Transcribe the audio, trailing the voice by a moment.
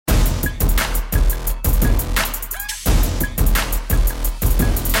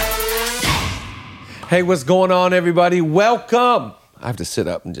Hey, what's going on, everybody? Welcome. I have to sit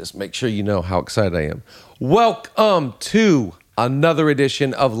up and just make sure you know how excited I am. Welcome to another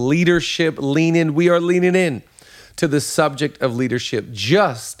edition of Leadership Lean In. We are leaning in to the subject of leadership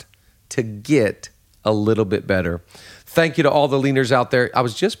just to get a little bit better. Thank you to all the leaners out there. I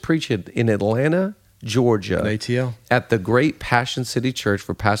was just preaching in Atlanta, Georgia, ATL, at the Great Passion City Church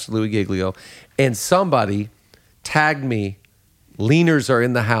for Pastor Louis Giglio, and somebody tagged me, leaners are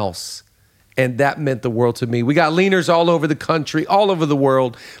in the house. And that meant the world to me. We got leaners all over the country, all over the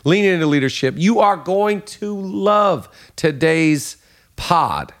world, leaning into leadership. You are going to love today's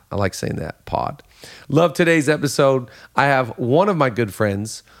pod. I like saying that, pod. Love today's episode. I have one of my good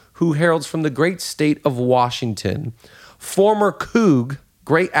friends who heralds from the great state of Washington, former Coug,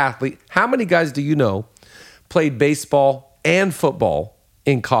 great athlete. How many guys do you know played baseball and football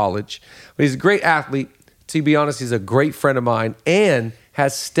in college? But he's a great athlete. To be honest, he's a great friend of mine and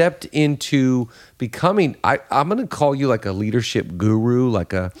has stepped into becoming, I'm going to call you like a leadership guru. I like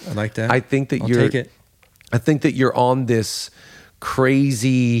that. I think that I'll take it. I think that you're on this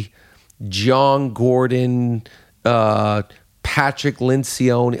crazy John Gordon, Patrick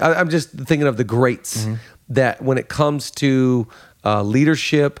Lencioni. I'm just thinking of the greats that when it comes to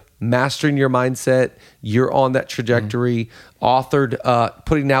leadership, mastering your mindset, you're on that trajectory. Authored,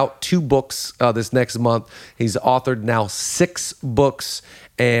 putting out 2 books this next month. He's authored now 6 books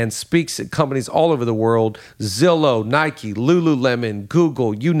and speaks at companies all over the world. Zillow, Nike, Lululemon,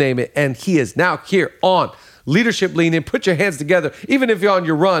 Google, you name it. And he is now here on Leadership Lean In. Put your hands together. Even if you're on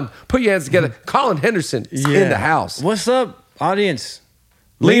your run, put your hands together. Collin Henderson is in the house. What's up, audience?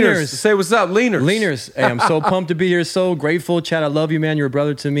 Leaners. Say what's up, leaners. Leaners. Hey, I'm so pumped to be here. So grateful. Chad, I love you, man. You're a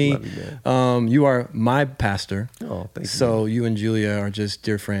brother to me. Love you, man. You are my pastor. Oh, thank you. So you and Julia are just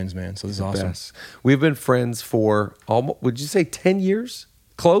dear friends, man. So this is awesome. Best. We've been friends for almost, would you say 10 years?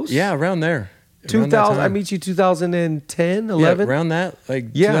 Close? Yeah, around there. 2000. I meet you 2010, 11? Yeah, around that.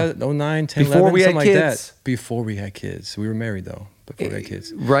 Like 2009, 10, Before 11, we had something kids. like that. Before we had kids. We were married, though, before we had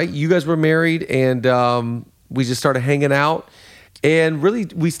kids. Right? You guys were married, and we just started hanging out. And really,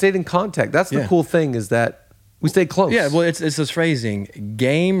 we stayed in contact. That's the cool thing is that we stayed close. Yeah, well, it's this phrasing,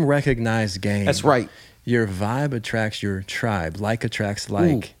 game recognized game. That's right. Your vibe attracts your tribe. Like attracts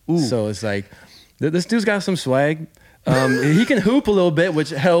like. Ooh. So it's like, this dude's got some swag. He can hoop a little bit, which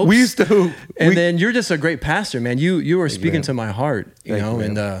helps. We used to hoop. And then you're just a great pastor, man. You were speaking to my heart, you know,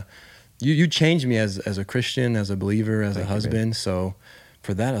 and you changed me as a Christian, as a believer, as a husband. So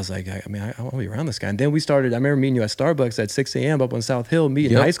for that, I was like, I want to be around this guy. And then we started, I remember meeting you at Starbucks at 6 a.m. up on South Hill,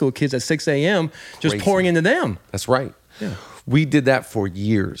 meeting high school kids at 6 a.m., just pouring into them. That's right. Yeah. We did that for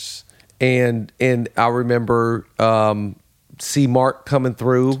years. And I remember C. Mark coming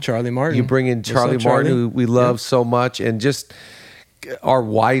through. Charlie Martin. You bring in Charlie Martin, who we love so much. And just our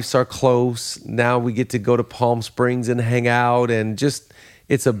wives are close. Now we get to go to Palm Springs and hang out. And just,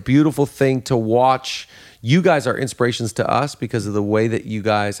 it's a beautiful thing to watch. You guys are inspirations to us because of the way that you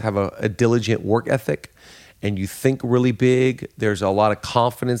guys have a diligent work ethic and you think really big. There's a lot of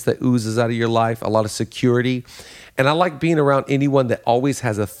confidence that oozes out of your life, a lot of security. And I like being around anyone that always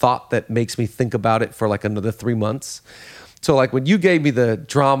has a thought that makes me think about it for like another 3 months. So like when you gave me the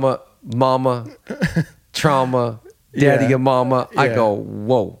drama, mama, trauma, daddy and mama, I go,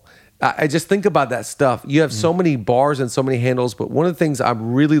 whoa. I just think about that stuff. You have so many bars and so many handles, but one of the things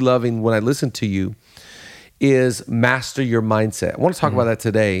I'm really loving when I listen to you is master your mindset. I want to talk about that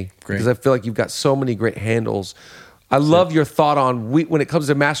today because I feel like you've got so many great handles. I love your thought on when it comes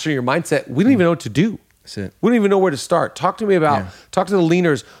to mastering your mindset, we don't even know what to do. That's it. We don't even know where to start. Talk to me about, talk to the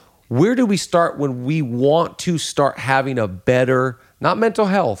leaners. Where do we start when we want to start having a better, not mental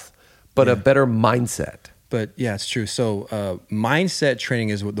health, but a better mindset? But yeah, it's true. So mindset training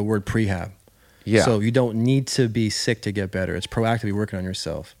is what the word prehab. Yeah. So you don't need to be sick to get better. It's proactively working on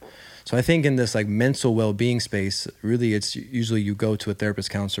yourself. So I think in this like mental well-being space, really it's usually you go to a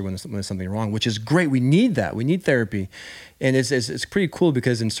therapist counselor when there's something wrong, which is great. We need that. We need therapy. And it's pretty cool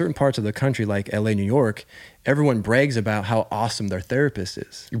because in certain parts of the country, like LA, New York, everyone brags about how awesome their therapist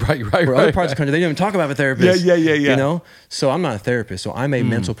is. Right. For other parts of the country, they don't even talk about a therapist. Yeah. You know? So I'm not a therapist. So I'm a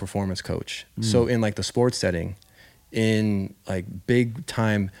mental performance coach. So in like the sports setting, in like big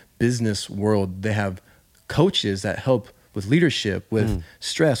time business world, they have coaches that help with leadership, with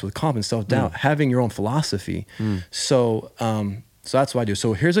stress, with confidence, self-doubt, having your own philosophy. So that's what I do.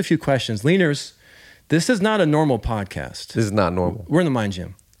 So here's a few questions. Leaners, this is not a normal podcast. This is not normal. We're in the mind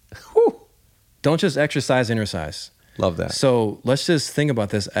gym. Whew. Don't just exercise, exercise. Love that. So let's just think about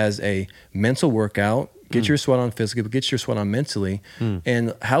this as a mental workout, Get your sweat on physically, but get your sweat on mentally.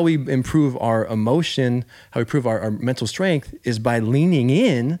 And how we improve our emotion, how we improve our mental strength is by leaning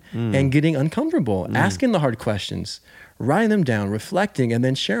in and getting uncomfortable, asking the hard questions, writing them down, reflecting, and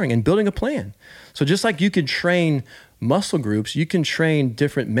then sharing and building a plan. So just like you could train muscle groups, you can train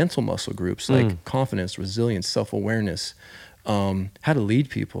different mental muscle groups like confidence, resilience, self-awareness, how to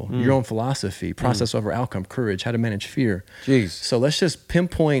lead people, your own philosophy, process over outcome, courage, how to manage fear. Jeez. So let's just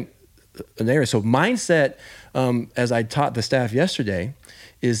pinpoint an area. So mindset, as I taught the staff yesterday,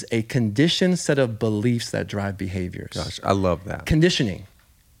 is a conditioned set of beliefs that drive behaviors. Gosh, I love that. Conditioning.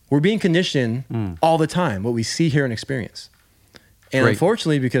 We're being conditioned all the time, what we see, hear, and experience. And Great.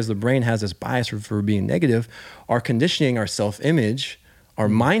 Unfortunately, because the brain has this bias for being negative, our conditioning, our self-image, our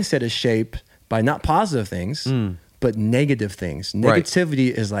mindset is shaped by not positive things, but negative things. Negativity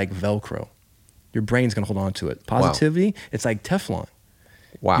is like Velcro. Your brain's going to hold on to it. Positivity, it's like Teflon.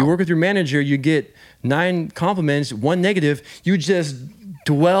 Wow. You work with your manager, you get 9 compliments, 1 negative. You just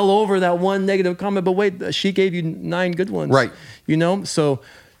dwell over that 1 negative comment, but wait, she gave you 9 good ones. Right. You know, so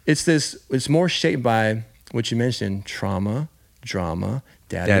it's more shaped by what you mentioned, trauma, drama,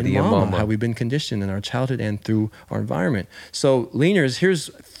 daddy and mama, how we've been conditioned in our childhood and through our environment. So leaners, here's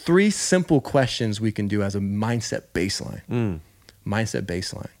 3 simple questions we can do as a mindset baseline. Mindset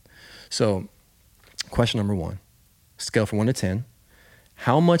baseline. So question number 1, scale from 1 to 10.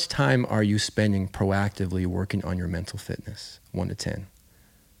 How much time are you spending proactively working on your mental fitness? 1 to 10.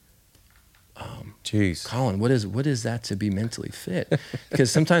 Jeez. Collin, what is that to be mentally fit?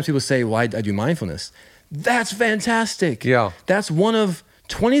 Because sometimes people say, well, I do mindfulness. That's fantastic. Yeah. That's one of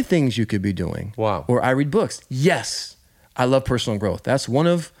 20 things you could be doing. Wow. Or I read books. Yes. I love personal growth. That's one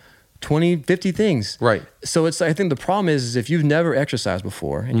of 20, 50 things. Right. So I think the problem is if you've never exercised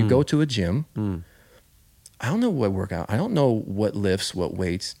before and you go to a gym, I don't know what workout, I don't know what lifts, what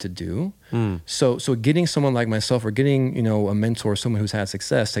weights to do. So getting someone like myself or getting, a mentor, someone who's had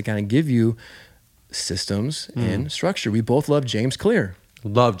success to kind of give you systems and structure. We both love James Clear.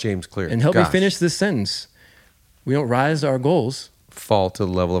 Love James Clear. And help me finish this sentence. We don't rise to our goals. Fall to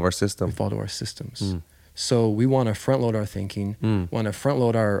the level of our system. We fall to our systems. So we want to front load our thinking, want to front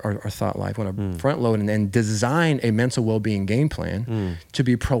load our thought life, want to front load and design a mental well-being game plan to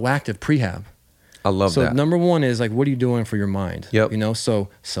be proactive prehab. I love that. So number 1 is like, what are you doing for your mind? Yep. So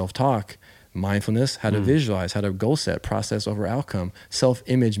self-talk, mindfulness, how to visualize, how to goal set, process over outcome,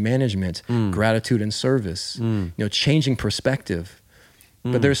 self-image management, gratitude and service, changing perspective.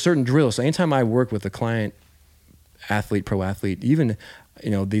 But there's certain drills. So anytime I work with a client, athlete, pro athlete, even,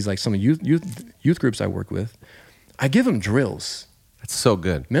 these like some youth groups I work with, I give them drills. That's so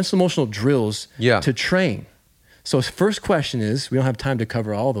good. Mental emotional drills to train. So first question is, we don't have time to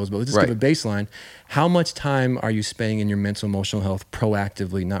cover all those, but let's just give a baseline. How much time are you spending in your mental emotional health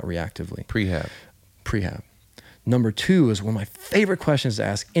proactively, not reactively? Prehab. Number 2 is one of my favorite questions to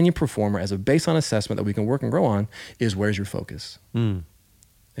ask any performer as a baseline assessment that we can work and grow on is, where's your focus?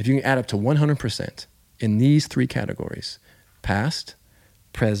 If you can add up to 100% in these 3 categories, past,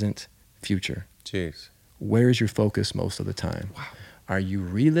 present, future. Jeez. Where is your focus most of the time? Wow. Are you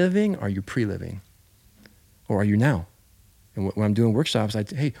reliving? Are you pre-living? Or are you now? And when I'm doing workshops,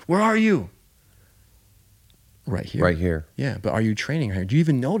 hey, where are you? Right here. Right here. Yeah, but are you training here? Do you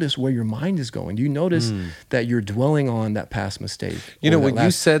even notice where your mind is going? Do you notice that you're dwelling on that past mistake? When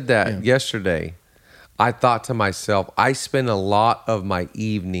you said that yesterday, I thought to myself, I spend a lot of my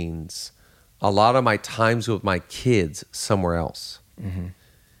evenings, a lot of my times with my kids somewhere else.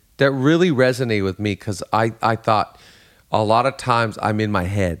 That really resonated with me because I thought, a lot of times I'm in my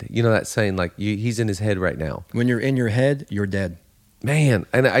head. You know that saying, like, he's in his head right now. When you're in your head, you're dead. Man,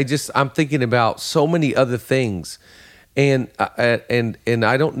 and I'm thinking about so many other things. And I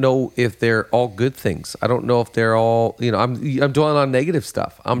don't know if they're all good things. I don't know if they're all, I'm dwelling on negative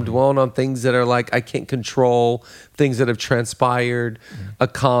stuff. I'm dwelling on things that are like I can't control, things that have transpired, a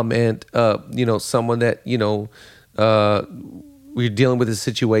comment, someone that, we're dealing with a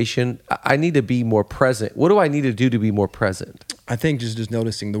situation. I need to be more present. What do I need to do to be more present? I think just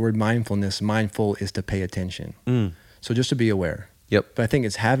noticing the word mindfulness, mindful is to pay attention. So just to be aware. Yep. But I think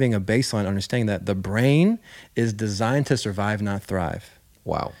it's having a baseline understanding that the brain is designed to survive, not thrive.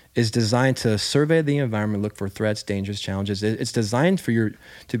 Wow. It's designed to survey the environment, look for threats, dangers, challenges. It's designed for you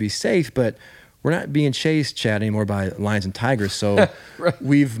to be safe, but we're not being chased, Chad, anymore by lions and tigers. So right.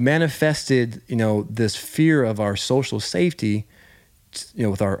 We've manifested, this fear of our social safety,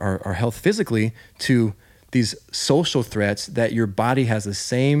 with our health physically, to these social threats that your body has the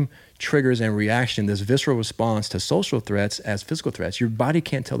same triggers and reaction, this visceral response to social threats as physical threats. Your body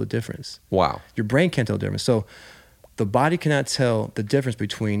can't tell the difference. Wow. Your brain can't tell the difference. So the body cannot tell the difference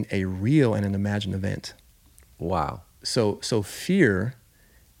between a real and an imagined event. Wow. So fear,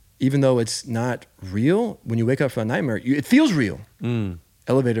 even though it's not real, when you wake up from a nightmare, it feels real.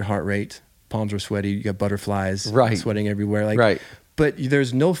 Elevated heart rate, palms are sweaty, you got butterflies, sweating everywhere. But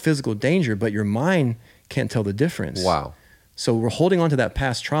there's no physical danger, but your mind can't tell the difference. Wow. So we're holding on to that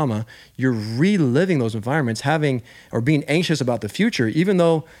past trauma. You're reliving those environments, or being anxious about the future, even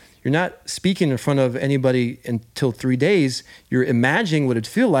though you're not speaking in front of anybody until 3 days. You're imagining what it'd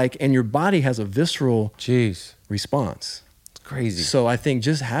feel like, and your body has a visceral response. It's crazy. So I think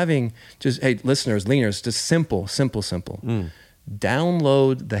hey, listeners, leaners, just simple.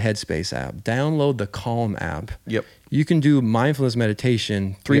 Download the Headspace app. Download the Calm app. Yep. You can do mindfulness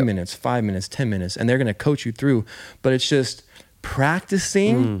meditation, 3 minutes, 5 minutes, 10 minutes, and they're going to coach you through. But it's just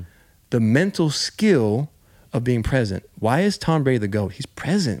practicing the mental skill of being present. Why is Tom Brady the GOAT? He's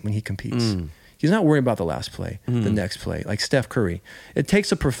present when he competes. He's not worrying about the last play, the next play, like Steph Curry. It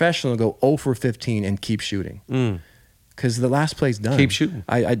takes a professional to go 0 for 15 and keep shooting. Because the last play's done. Keep shooting.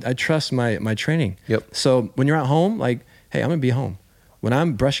 I trust my training. Yep. So when you're at home, like, hey, I'm going to be home. When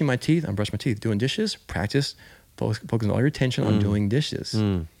I'm brushing my teeth, I'm brushing my teeth. Doing dishes, practice, focusing all your attention on doing dishes.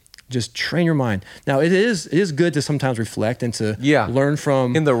 Just train your mind. Now, it is good to sometimes reflect and to learn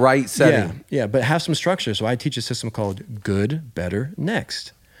from... in the right setting. Yeah, but have some structure. So I teach a system called good, better,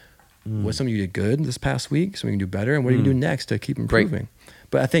 next. What some of you did good this past week, so we can do better, and what do you do next to keep improving?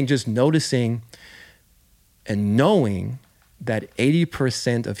 But I think just noticing and knowing that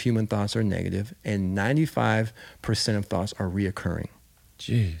 80% of human thoughts are negative and 95% of thoughts are reoccurring.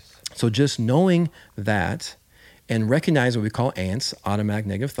 Jeez. So just knowing that and recognize what we call ants, automatic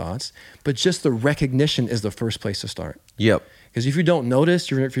negative thoughts, but just the recognition is the first place to start. Yep. Because if you don't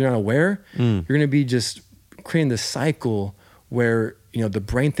notice, if you're not aware, you're going to be just creating this cycle where, the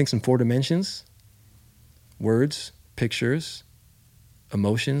brain thinks in 4 dimensions: words, pictures,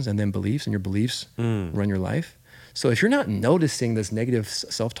 emotions, and then beliefs, and your beliefs run your life. So if you're not noticing this negative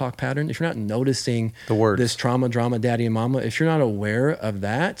self-talk pattern, if you're not noticing the words, this trauma, drama, daddy and mama, if you're not aware of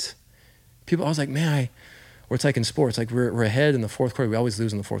that, people always like, man, or it's like in sports, like we're ahead in the fourth quarter, we always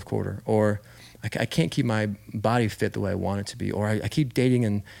lose in the fourth quarter, or I can't keep my body fit the way I want it to be, or I keep dating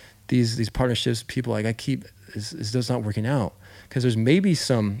and these partnerships, people like it's just not working out. Because there's maybe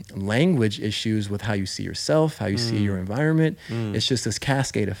some language issues with how you see yourself, how you see your environment. It's just this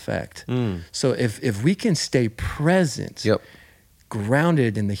cascade effect. So if we can stay present,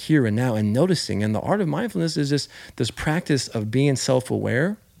 grounded in the here and now and noticing, and the art of mindfulness is just this practice of being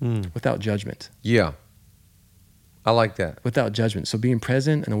self-aware without judgment. Yeah. I like that. Without judgment. So being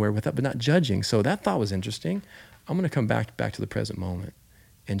present and aware without, but not judging. So that thought was interesting. I'm going to come back to the present moment.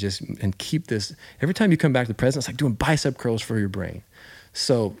 And keep this, every time you come back to the present, it's like doing bicep curls for your brain.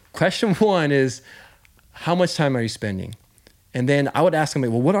 So question 1 is, how much time are you spending? And then I would ask them,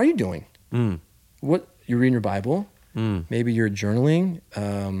 well, what are you doing? What, you're reading your Bible, maybe you're journaling,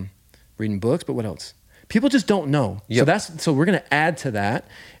 reading books, but what else? People just don't know. So we're gonna add to that,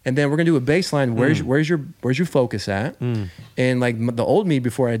 and then we're gonna do a baseline. Where's your focus at? And like the old me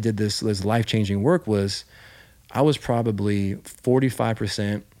before I did this life-changing work I was probably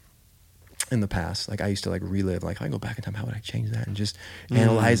 45% in the past. Like I used to relive, if I go back in time, how would I change that? And just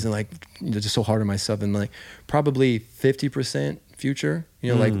analyze and just so hard on myself. And probably 50% future,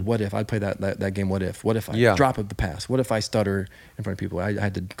 what if I'd play that game? What if I drop at the pass? What if I stutter in front of people? I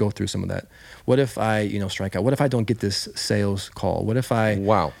had to go through some of that. What if I, strike out? What if I don't get this sales call? What if I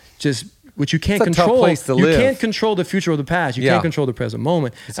which you can't control. Tough place to live. You can't control the future or the past. You can't control the present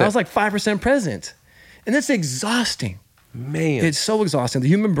moment. I was 5% present. And it's exhausting. Man. It's so exhausting. The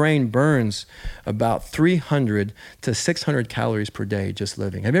human brain burns about 300 to 600 calories per day just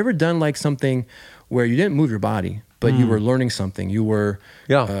living. Have you ever done something where you didn't move your body, but you were learning something? You were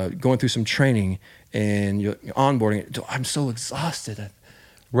going through some training and you're onboarding. I'm so exhausted.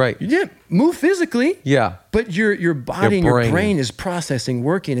 Right. You didn't move physically. Yeah. But your body and your brain is processing,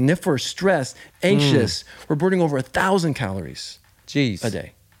 working. And if we're stressed, anxious, we're burning over 1,000 calories a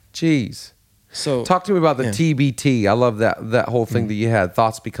day. Jeez. So talk to me about the TBT. I love that whole thing that you had.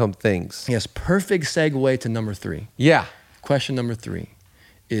 Thoughts become things. Yes, perfect segue to number 3. Yeah. Question number 3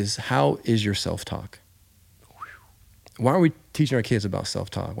 is, how is your self-talk? Why aren't we teaching our kids about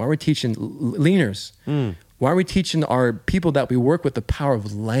self-talk? Why aren't we teaching leaners? Why aren't we teaching our people that we work with the power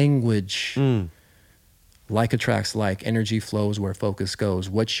of language? Like attracts like, energy flows where focus goes.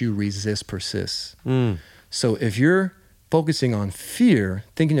 What you resist persists. So if you're focusing on fear,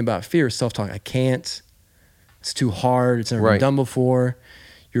 thinking about fear, self-talk, I can't, it's too hard, it's never been done before.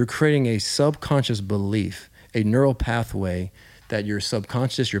 You're creating a subconscious belief, a neural pathway that your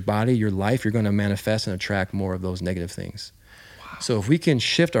subconscious, your body, your life, you're going to manifest and attract more of those negative things. Wow. So if we can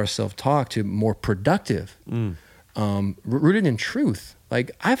shift our self-talk to more productive, rooted in truth.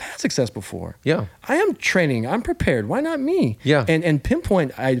 Like, I've had success before. Yeah. I am training. I'm prepared. Why not me? Yeah. And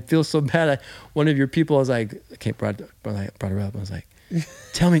pinpoint, I feel so bad. One of your people, I was like, okay, brought her up. I was like,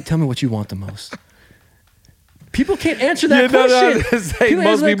 tell me what you want the most. People can't answer that question.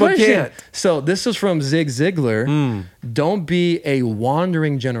 Most people can't. So this is from Zig Ziglar. Don't be a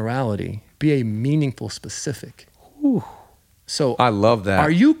wandering generality. Be a meaningful specific. Whew. So I love that.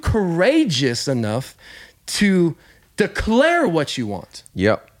 Are you courageous enough to declare what you want?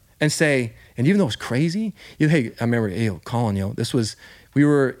 Yep. And say, and even though it's crazy, hey, I remember, Collin, we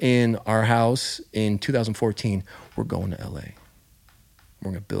were in our house in 2014. We're going to LA.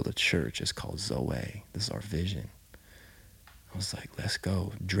 We're going to build a church. It's called Zoe. This is our vision. I was like, let's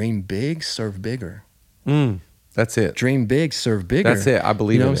go. Dream big, serve bigger. That's it. Dream big, serve bigger. That's it. I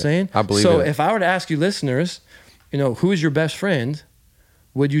believe You know in what I'm saying? I believe so in it. if I were to ask you listeners, who is your best friend?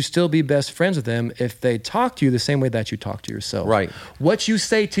 Would you still be best friends with them if they talk to you the same way that you talk to yourself? Right. What you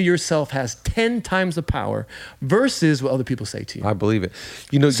say to yourself has 10 times the power versus what other people say to you. I believe it.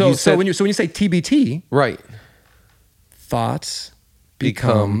 So when you say TBT, right, thoughts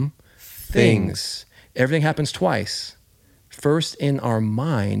become things. Everything happens twice. First in our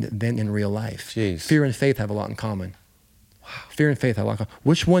mind, then in real life. Jeez. Fear and faith have a lot in common. Wow. Fear and faith have a lot in common.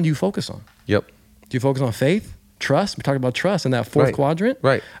 Which one do you focus on? Yep. Do you focus on faith? Trust? We're talking about trust in that fourth quadrant.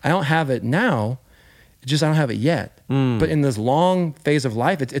 Right. I don't have it now. I don't have it yet. But in this long phase of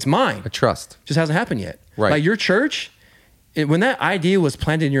life, it's mine. I trust. Just hasn't happened yet. Right. Like your church, when that idea was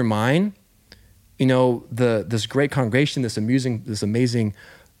planted in your mind, this great congregation, this amazing,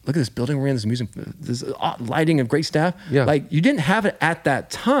 look at this building we're in, this lighting of great staff. Yeah. Like, you didn't have it at that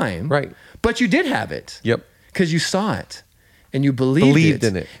time. Right. But you did have it. Yep. Because you saw it and you believed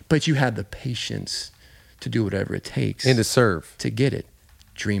in it. But you had the patience to do whatever it takes. And to serve. To get it.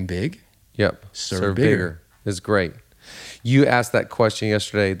 Dream big. Yep. Serve bigger. Is great. You asked that question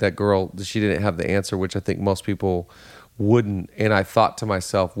yesterday, that girl, she didn't have the answer, which I think most people wouldn't. And I thought to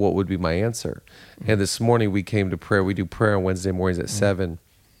myself, what would be my answer? And this morning we came to prayer. We do prayer on Wednesday mornings at 7.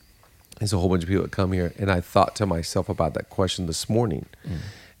 There's a whole bunch of people that come here. And I thought to myself about that question this morning.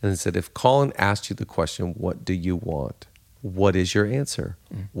 And I said, if Collin asked you the question, what do you want? What is your answer?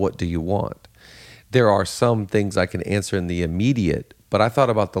 What do you want? There are some things I can answer in the immediate, but I thought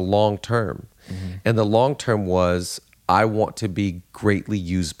about the long term. And the long term was, I want to be greatly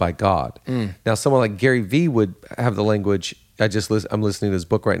used by God. Now, someone like Gary Vee would have the language, I'm listening to his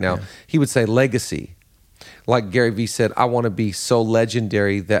book right now. Yeah. He would say legacy. Like Gary Vee said, I want to be so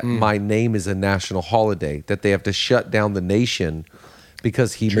legendary that my name is a national holiday, that they have to shut down the nation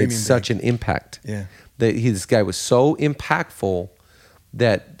because he made such an impact. Yeah. This guy was so impactful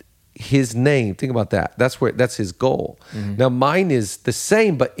that his name, think about that. That's his goal. Now mine is the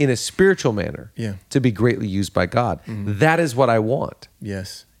same, but in a spiritual manner. Yeah. To be greatly used by God. That is what I want.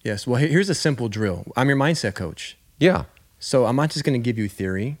 Yes. Well, here's a simple drill. I'm your mindset coach. Yeah. So I'm not just going to give you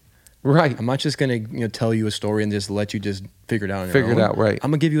theory. Right. I'm not just going to tell you a story and just let you just figure it out on your Figure own. it out, right.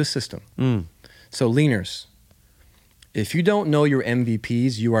 I'm going to give you a system. So leaners, if you don't know your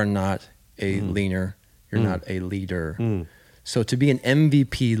MVPs, you are not a leaner. You're not a leader. So to be an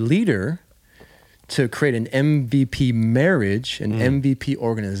MVP leader, to create an MVP marriage, an MVP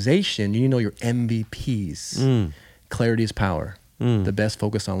organization, you know your MVPs. Clarity is power. The best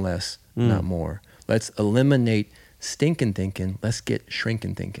focus on less, not more. Let's eliminate stinking thinking. Let's get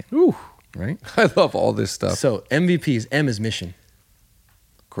shrinking thinking. Ooh. Right? I love all this stuff. So MVPs, M is mission.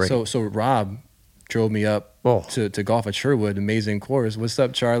 Great. So Rob drove me up to golf at Sherwood. Amazing course. What's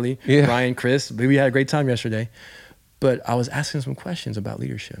up, Charlie? Yeah. Ryan, Chris. We had a great time yesterday. But I was asking some questions about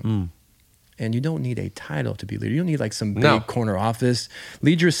leadership. And you don't need a title to be a leader. You don't need like some big corner office.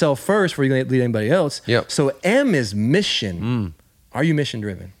 Lead yourself first before you lead anybody else. Yep. So M is mission. Are you mission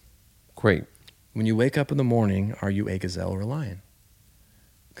driven? Great. When you wake up in the morning, are you a gazelle or a lion?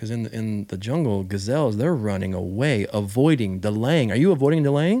 Because in the jungle, gazelles, they're running away, avoiding, delaying. Are you avoiding and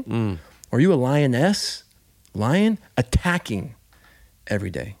delaying? Or are you a lioness, lion, attacking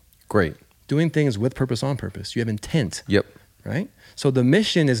every day? Great. Doing things with purpose, on purpose. You have intent. Yep. Right? So the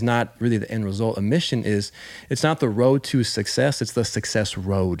mission is not really the end result. A mission it's not the road to success, it's the success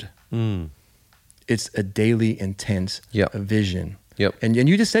road. It's a daily intent, a vision. Yep. And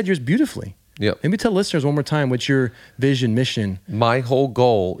you just said yours beautifully. Yep. Maybe tell listeners one more time what's your vision, mission. My whole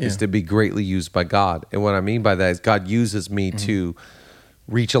goal is to be greatly used by God. And what I mean by that is God uses me to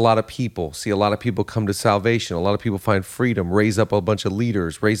reach a lot of people, see a lot of people come to salvation, a lot of people find freedom, raise up a bunch of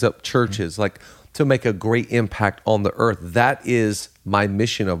leaders, raise up churches, like to make a great impact on the earth. That is my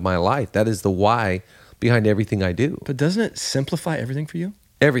mission of my life. That is the why behind everything I do. But doesn't it simplify everything for you?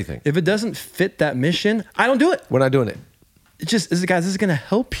 Everything. If it doesn't fit that mission, I don't do it. We're not doing it. Guys, this is going to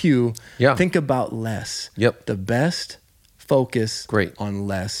help you Yeah. think about less. Yep. The best focus Great. on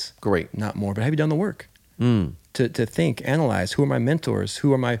less. Great. Not more. But have you done the work? To think, analyze, who are my mentors?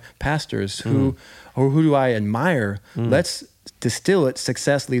 Who are my pastors? Who do I admire? Let's distill it,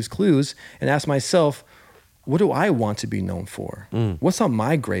 success leaves clues, and ask myself, what do I want to be known for? What's on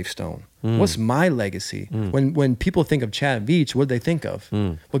my gravestone? What's my legacy? When people think of Chad Veach, what do they think of?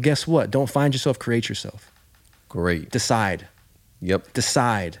 Well, guess what? Don't find yourself, create yourself. Great. Decide. Yep.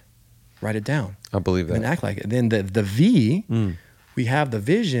 Decide. Write it down. I believe that. And act like it. Then the V, we have the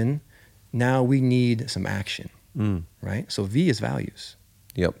vision. Now we need some action, right? So V is values.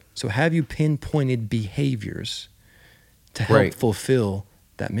 Yep. So have you pinpointed behaviors to help fulfill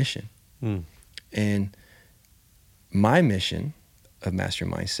that mission? And my mission of Master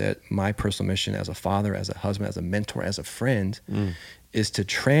Your Mindset, my personal mission as a father, as a husband, as a mentor, as a friend, is to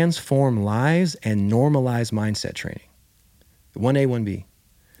transform lives and normalize mindset training. 1A, 1B.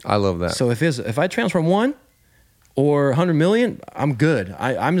 I love that. So if I transform 1 or 100 million, I'm good.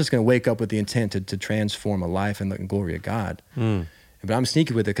 I'm just going to wake up with the intent to transform a life in the glory of God. But I'm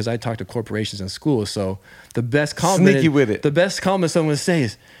sneaky with it because I talk to corporations and schools. So the best compliment, the best compliment someone would say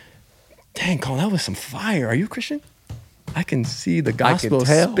is, "Dang, Collin, that was some fire. Are you a Christian?" I can see the gospel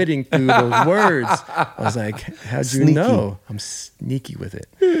spitting through those words. I was like, how'd you know? I'm sneaky with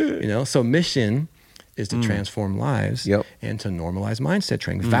it. So mission is to transform lives and to normalize mindset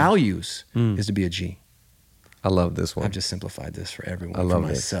training. Values is to be a G. I love this one. I've just simplified this for everyone, I love for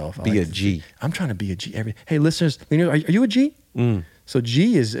myself. Be a G. I'm trying to be a G. Hey, listeners, are you a G? So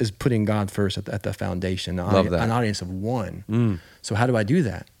G is putting God first at the foundation, an audience of 1. So how do I do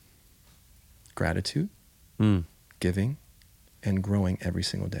that? Gratitude, giving, and growing every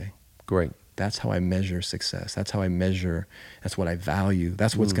single day. Great. That's how I measure success. That's how I measure. That's what I value.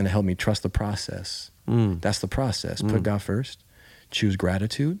 That's what's going to help me trust the process. That's the process. Put God first. Choose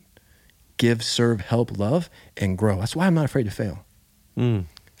gratitude. Give, serve, help, love, and grow. That's why I'm not afraid to fail.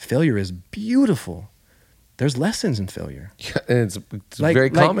 Failure is beautiful. There's lessons in failure. Yeah, and it's very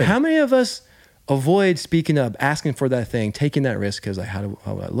common. How many of us avoid speaking up, asking for that thing, taking that risk because how do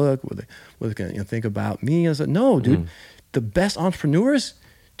I look? What are they going to think about me? I was like, no, dude. The best entrepreneurs,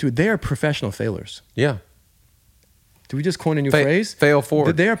 dude, they are professional failures. Yeah. Did we just coin a new phrase? Fail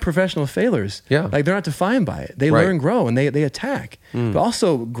forward. They are professional failures. Yeah. Like they're not defined by it. They learn, grow, and they attack. But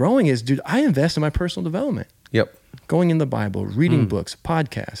also growing is, dude, I invest in my personal development. Yep. Going in the Bible, reading books,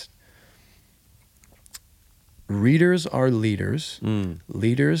 podcasts. Readers are leaders.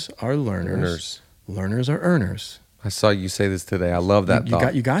 Leaders are learners. Learners are earners. I saw you say this today. I love that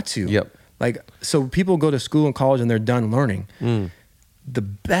thought. You got to. Yep. So people go to school and college and they're done learning. The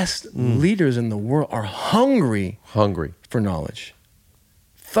best leaders in the world are hungry for knowledge,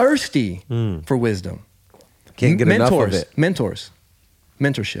 thirsty for wisdom. Can't get enough of it.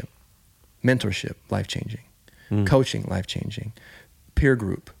 Mentorship, life-changing. Coaching, life-changing. Peer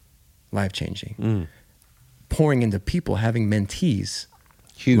group, life-changing. Pouring into people, having mentees,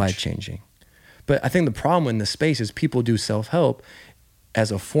 huge, life-changing. But I think the problem in this space is people do self-help as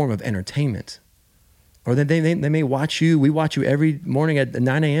a form of entertainment. Or they may watch you. We watch you every morning at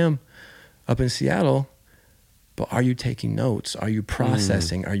 9 a.m. up in Seattle. But are you taking notes? Are you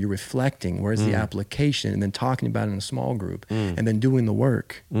processing? Are you reflecting? Where's the application? And then talking about it in a small group. And then doing the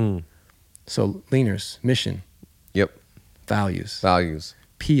work. So leaners, mission. Yep. Values.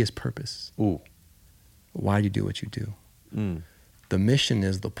 P is purpose. Ooh. Why do you do what you do? The mission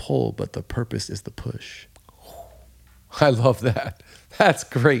is the pull, but the purpose is the push. I love that. That's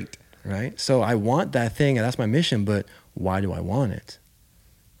great. Right? So I want that thing, and that's my mission, but why do I want it?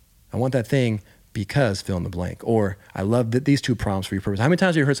 I want that thing because fill in the blank. Or I love these 2 prompts for your purpose. How many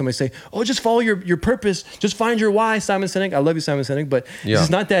times have you heard somebody say, oh, just follow your purpose. Just find your why, Simon Sinek. I love you, Simon Sinek, but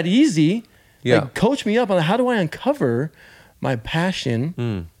it's not that easy. Yeah. Coach me up on how do I uncover my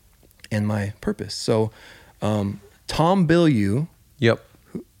passion and my purpose. So Tom Bilyeu. Yep.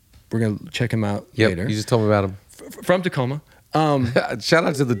 We're going to check him out later. You just told me about him. From Tacoma. Shout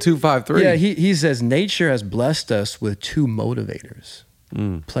out to the 253. Yeah, he says, nature has blessed us with 2 motivators,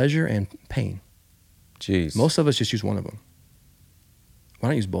 pleasure and pain. Jeez. Most of us just use one of them. Why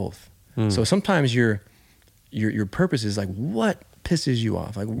not use both? So sometimes your purpose is like, what pisses you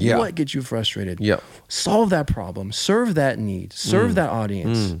off? Like, what gets you frustrated? Yep. Solve that problem. Serve that need. Serve that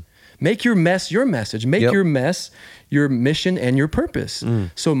audience. Make your mess your message. Make your mess your mission and your purpose.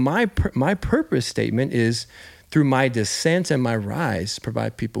 So my purpose statement is, through my descent and my rise,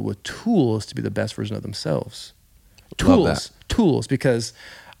 provide people with tools to be the best version of themselves. Tools, because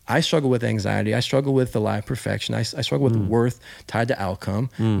I struggle with anxiety. I struggle with the lie of perfection. I struggle with worth tied to outcome,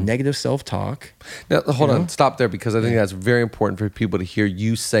 negative self-talk. Now, hold on, stop there, because I think that's very important for people to hear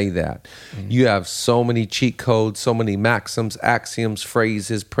you say that. You have so many cheat codes, so many maxims, axioms,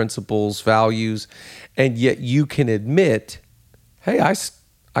 phrases, principles, values, and yet you can admit, hey, I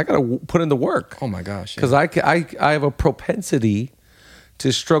got to put in the work. Oh my gosh. Because I have a propensity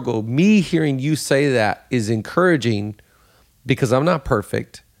to struggle. Me hearing you say that is encouraging, because I'm not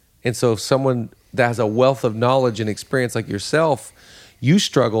perfect. And so if someone that has a wealth of knowledge and experience like yourself, you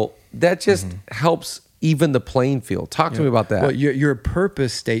struggle, that just helps even the playing field. Talk to me about that. Well, your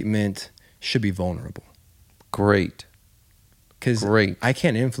purpose statement should be vulnerable. Great. Because I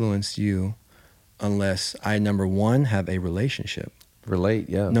can't influence you unless I, number one, have a relationship. Relate,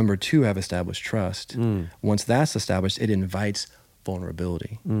 yeah. Number two, have established trust. Once that's established, it invites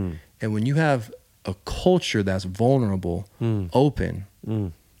vulnerability. And when you have a culture that's vulnerable, open.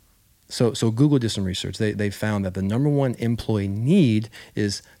 So Google did some research. They found that the number one employee need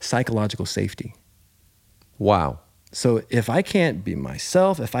is psychological safety. Wow. So if I can't be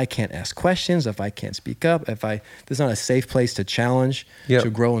myself, if I can't ask questions, if I can't speak up, there's not a safe place to challenge, to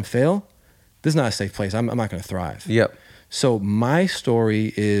grow and fail, this is not a safe place. I'm not going to thrive. Yep. So my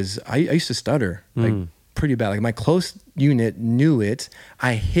story is, I used to stutter like pretty bad. Like my close unit knew it.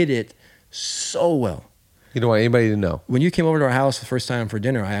 I hid it so well. You don't want anybody to know. When you came over to our house the first time for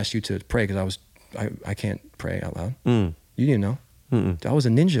dinner, I asked you to pray because I can't pray out loud. You didn't know. I was a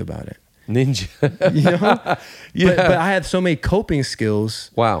ninja about it. Ninja. You know? Yeah. But I had so many coping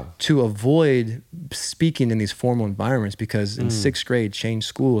skills to avoid speaking in these formal environments, because in sixth grade, changed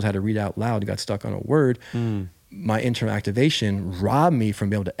schools, had to read out loud, got stuck on a word. My internal activation robbed me from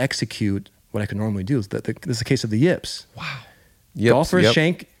being able to execute what I could normally do. This is the case of the yips. Wow. Golfers,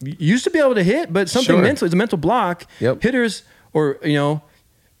 shank, used to be able to hit, but something mental, it's a mental block. Hitters, or,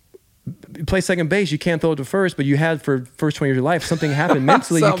 play second base, you can't throw it to first, but you had for first 20 years of your life, something happened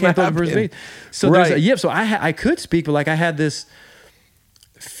mentally, you can't throw it to first base. So there's a yip. So I could speak, but like I had this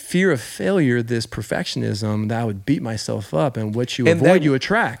fear of failure, this perfectionism that I would beat myself up, and what you avoid, you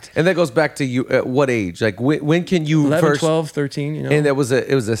attract. And that goes back to you at what age? Like when can you 11, first, 12, 13, And it was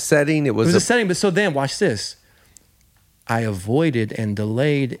a setting. It was a setting, but so then watch this. I avoided and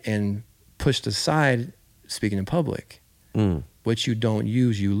delayed and pushed aside speaking in public. What you don't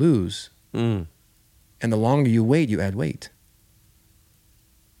use, you lose. And the longer you wait, you add weight.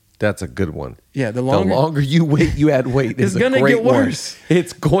 That's a good one. Yeah, the longer you wait, you add weight. It's going to get worse.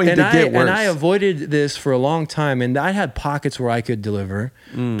 It's going to get worse. And I avoided this for a long time, and I had pockets where I could deliver,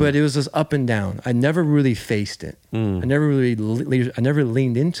 but it was just up and down. I never really faced it. I never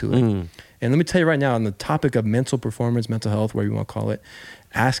leaned into it. And let me tell you right now, on the topic of mental performance, mental health, whatever you want to call it,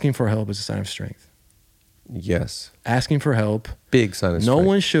 asking for help is a sign of strength. Yes. Asking for help. Big sign of strength. No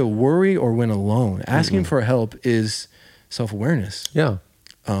one should worry or win alone. Asking for help is self-awareness. Yeah.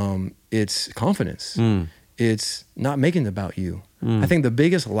 It's confidence. It's not making it about you. I think the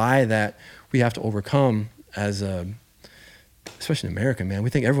biggest lie that we have to overcome especially in America, man,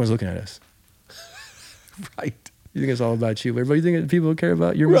 we think everyone's looking at us. Right. You think it's all about you. Everybody, you think people care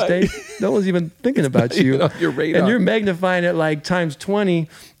about your mistake? No one's even thinking about you. On your radar. And you're magnifying it like times 20,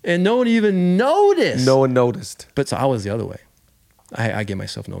 and no one even noticed. No one noticed. But so I was the other way. I gave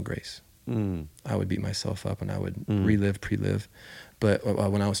myself no grace. I would beat myself up, and I would pre-live. But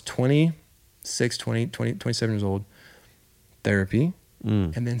when I was 26, 27 years old, therapy,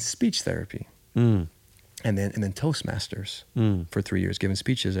 and then speech therapy, and then Toastmasters for 3 years, giving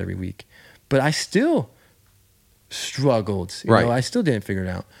speeches every week. But I still struggled. You know, I still didn't figure it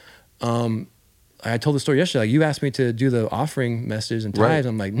out. I told the story yesterday. Like, you asked me to do the offering message and tithes.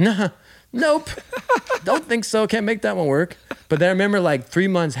 I'm like, nah, nope, don't think so. Can't make that one work. But then I remember like 3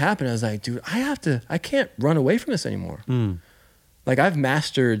 months happened. I was like, dude, I can't run away from this anymore. Like, I've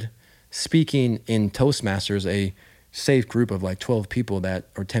mastered speaking in Toastmasters, a safe group of like 12 people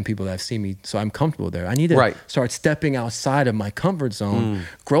or 10 people that have seen me. So I'm comfortable there. I need to start stepping outside of my comfort zone.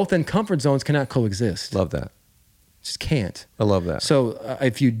 Growth and comfort zones cannot coexist. Love that. Just can't. I love that. So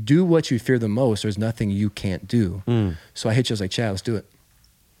if you do what you fear the most, there's nothing you can't do. So I hit you. I was like, Chad, let's do it.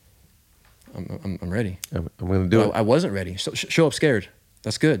 I'm ready. I'm going to do it. I wasn't ready. So show up scared.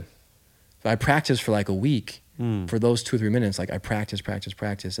 That's good. I practiced for like a week. For those 2 or 3 minutes, like I practiced.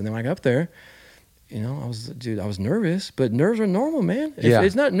 And then when I got up there, I was nervous, but nerves are normal, man. If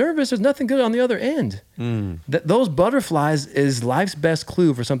it's not nervous, there's nothing good on the other end. Those butterflies is life's best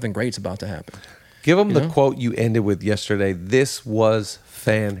clue for something great's about to happen. Give them the quote you ended with yesterday. This was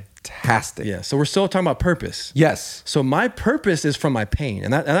fantastic. Yeah. So we're still talking about purpose. Yes. So my purpose is from my pain,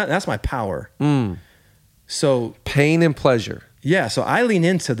 and that's my power. So pain and pleasure. Yeah, so I lean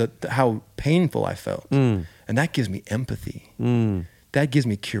into how painful I felt. And that gives me empathy. That gives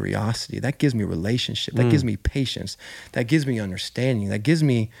me curiosity. That gives me relationship. That gives me patience. That gives me understanding. That gives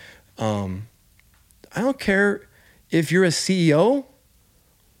me, I don't care if you're a CEO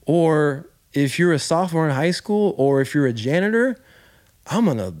or if you're a sophomore in high school or if you're a janitor, I'm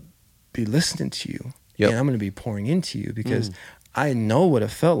going to be listening to you. And I'm going to be pouring into you because I know what it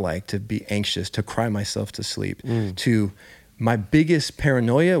felt like to be anxious, to cry myself to sleep, my biggest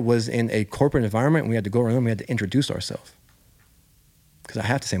paranoia was in a corporate environment. We had to go around and we had to introduce ourselves because I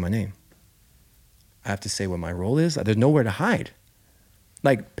have to say my name. I have to say what my role is. There's nowhere to hide.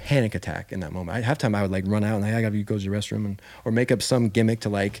 Like panic attack in that moment. Half time I would like run out and I got to go to the restroom or make up some gimmick to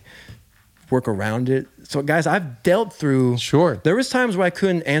like work around it. So guys, I've dealt through. Sure. There was times where I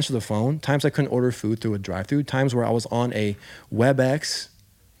couldn't answer the phone, times I couldn't order food through a drive-thru, times where I was on a WebEx.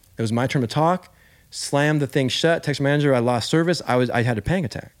 It was my turn to talk. Slammed the thing shut, text manager, I lost service. I had a panic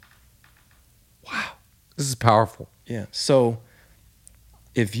attack. Wow. This is powerful. Yeah. So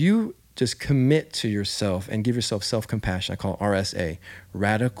if you just commit to yourself and give yourself self-compassion, I call it RSA,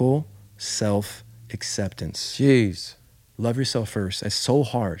 radical self-acceptance. Jeez. Love yourself first. It's so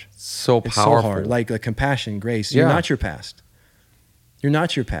hard. So powerful. It's so hard. Like compassion, grace. You're not your past. You're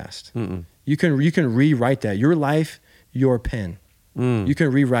not your past. You can rewrite that. Your life, your pen. You can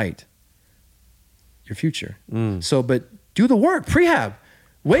rewrite your future. So, but do the work. Prehab.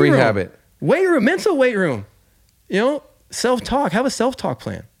 Weight room. It. Weight room. Mental weight room. You know, self-talk. Have a self-talk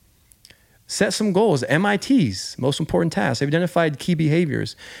plan. Set some goals. MITs. Most important tasks. They've identified key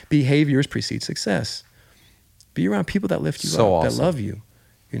behaviors. Behaviors precede success. Be around people that lift you up, awesome. that love you.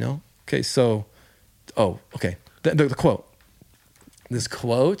 You know? Okay, so, okay. The quote. This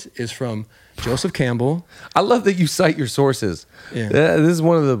quote is from Joseph Campbell. I love that you cite your sources. Yeah. This is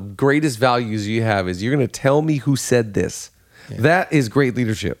one of the greatest values you have is you're going to tell me who said this. Yeah. That is great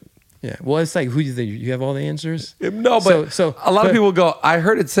leadership. Yeah. Well, it's like, who do you think? You have all the answers? No, but a lot of people go, I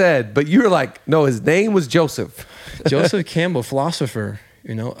heard it said, but you're like, no, his name was Joseph. Joseph Campbell, philosopher,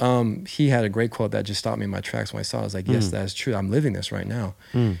 you know, he had a great quote that just stopped me in my tracks when I saw it. I was like, yes, that is true. I'm living this right now.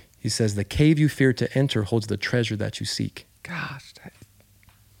 He says, the cave you fear to enter holds the treasure that you seek. Gosh,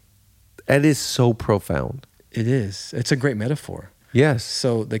 that is so profound. It is. It's a great metaphor. Yes.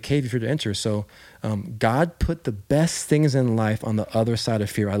 So the cave you fear to enter. So God put the best things in life on the other side of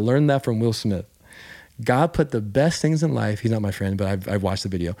fear. I learned that from Will Smith. God put the best things in life. He's not my friend, but I've watched the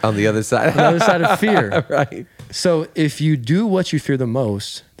video. On the other side. On the other side of fear. Right. So if you do what you fear the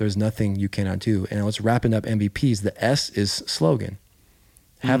most, there's nothing you cannot do. And let's wrapping up MVPs. The S is slogan.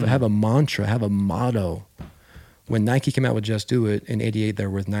 Have a mantra. Have a motto. When Nike came out with Just Do It in '88, they're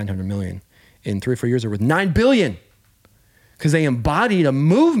worth $900 million. In 3 or 4 years, they're worth $9 billion. Because they embodied a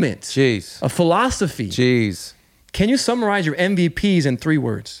movement. Jeez. A philosophy. Jeez. Can you summarize your MVPs in 3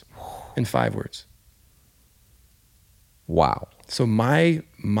 words? In 5 words? Wow. So my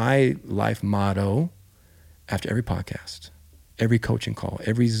life motto after every podcast, every coaching call,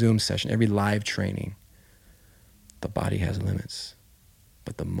 every Zoom session, every live training, the body has limits,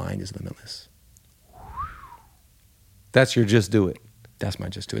 but the mind is limitless. That's your Just Do It. That's my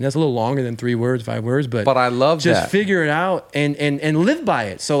Just Do It. And that's a little longer than 3 words, 5 words, but I love just that. figure it out and live by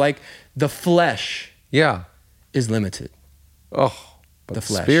it. So like the flesh is limited. Oh, but the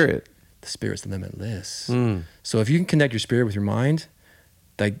flesh. The spirit's limitless. So if you can connect your spirit with your mind,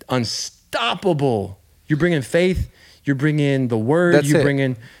 like unstoppable. You bring in faith, you bring in the word, That's bring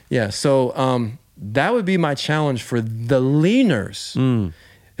in, So that would be my challenge for the leaners.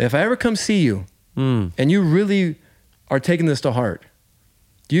 If I ever come see you and you really are taking this to heart,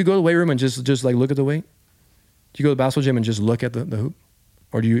 do you go to the weight room and just like look at the weight? Do you go to the basketball gym and just look at the hoop?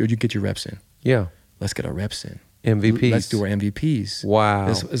 Or do you get your reps in? Yeah. Let's get our reps in. MVPs. Let's do our MVPs. Wow.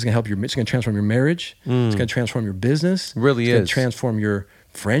 It's going to help it's going to transform your marriage. It's going to transform your business. It really It's is. going to transform your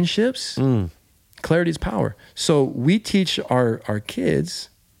friendships. Clarity is power. So we teach our kids.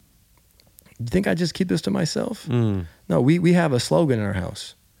 You think I just keep this to myself? No, we have a slogan in our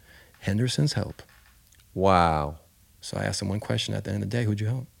house. Henderson's help. Wow. So I asked them one question at the end of the day, who'd you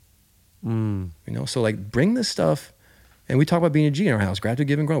help? You know, so like bring this stuff. And we talk about being a G in our house, gratitude,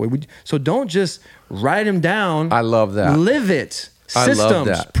 give, and grow. So don't just write them down. I love that. Live it. I love Systems,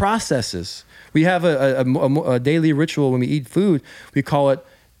 that. Processes. We have a daily ritual when we eat food. We call it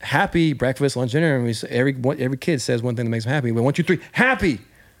happy breakfast, lunch, dinner. And we say, every kid says one thing that makes them happy. 1, 2, 3, happy.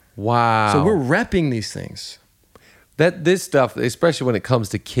 Wow. So we're repping these things. This stuff, especially when it comes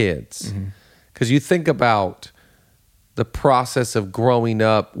to kids, because you think about the process of growing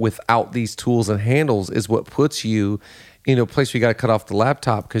up without these tools and handles is what puts you in a place where you got to cut off the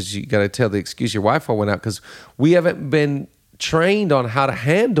laptop because you got to tell the excuse your Wi-Fi went out because we haven't been trained on how to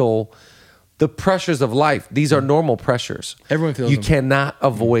handle the pressures of life. These are normal pressures. Everyone feels you them. cannot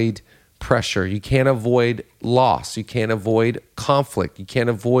avoid pressure. You can't avoid loss. You can't avoid conflict. You can't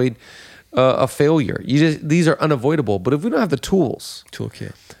avoid a failure. These are unavoidable. But if we don't have the tools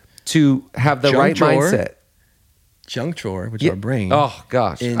Toolkit. to have the Junk right drawer. mindset, Junk drawer, which is our brain. Oh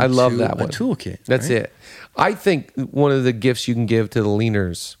gosh, I love into that one. A toolkit. That's right? it. I think one of the gifts you can give to the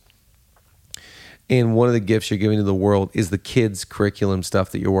leaners, and one of the gifts you're giving to the world, is the kids' curriculum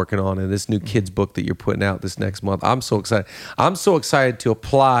stuff that you're working on, and this new kids book that you're putting out this next month. I'm so excited. I'm so excited to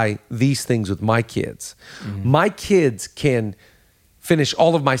apply these things with my kids. My kids can finish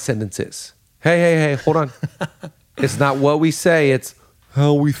all of my sentences. Hey, hold on. It's not what we say, it's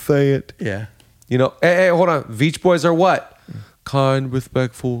how we say it. Yeah. You know, hey, hold on. Beach Boys are what? Kind,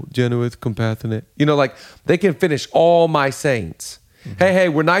 respectful, generous, compassionate. You know, like they can finish all my sayings. Hey,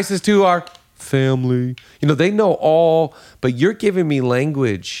 we're nicest to our family. You know, they know all, but you're giving me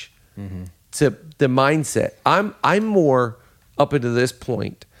language to the mindset. I'm more up until this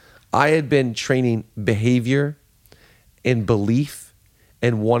point. I had been training behavior and belief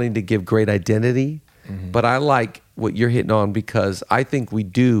and wanting to give great identity. But I like what you're hitting on, because I think we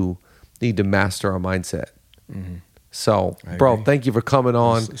do need to master our mindset. So, bro, thank you for coming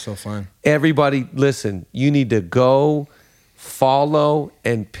on. It's so fun. Everybody, listen, you need to go follow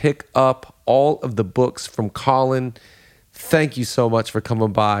and pick up all of the books from Collin. Thank you so much for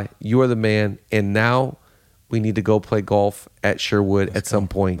coming by. You are the man. And now we need to go play golf at Sherwood at some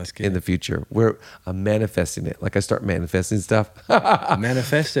point in the future. I'm manifesting it. Like I start manifesting stuff.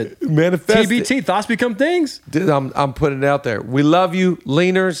 Manifest it. Manifest TBT, it. thoughts become things. Dude, I'm putting it out there. We love you,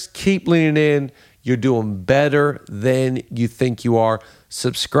 leaners. Keep leaning in. You're doing better than you think you are.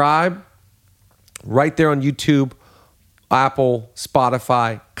 Subscribe right there on YouTube, Apple,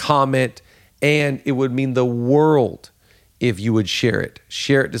 Spotify. Comment, and it would mean the world if you would share it.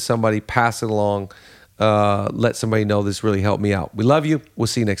 Share it to somebody. Pass it along. Let somebody know this really helped me out. We love you. We'll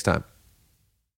see you next time.